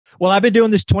Well, I've been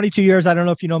doing this 22 years. I don't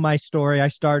know if you know my story. I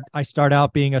start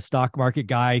out being a stock market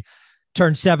guy,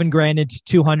 turned 7 grand into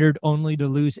 200 only to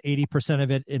lose 80%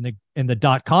 of it in the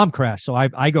dot-com crash. So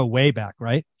I go way back,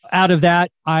 right? Out of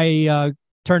that, I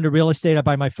turned to real estate. I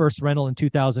buy my first rental in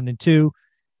 2002.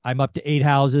 I'm up to 8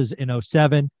 houses in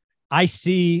 '07. I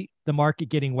see the market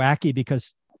getting wacky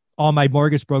because all my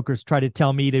mortgage brokers try to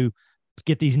tell me to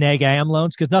get these neg am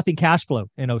loans because nothing cash flow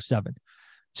in '07.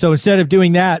 So instead of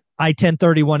doing that, I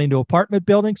 1031 into apartment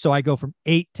building. So I go from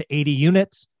 8 to 80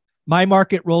 units. My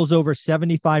market rolls over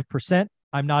 75%.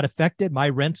 I'm not affected. My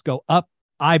rents go up.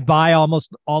 I buy almost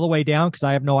all the way down because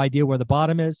I have no idea where the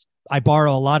bottom is. I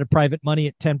borrow a lot of private money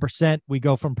at 10%. We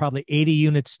go from probably 80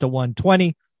 units to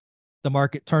 120. The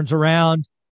market turns around.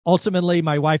 Ultimately,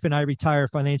 my wife and I retire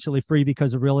financially free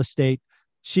because of real estate.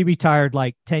 She retired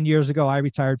like 10 years ago. I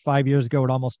retired 5 years ago at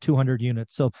almost 200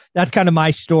 units. So that's kind of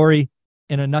my story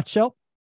in a nutshell.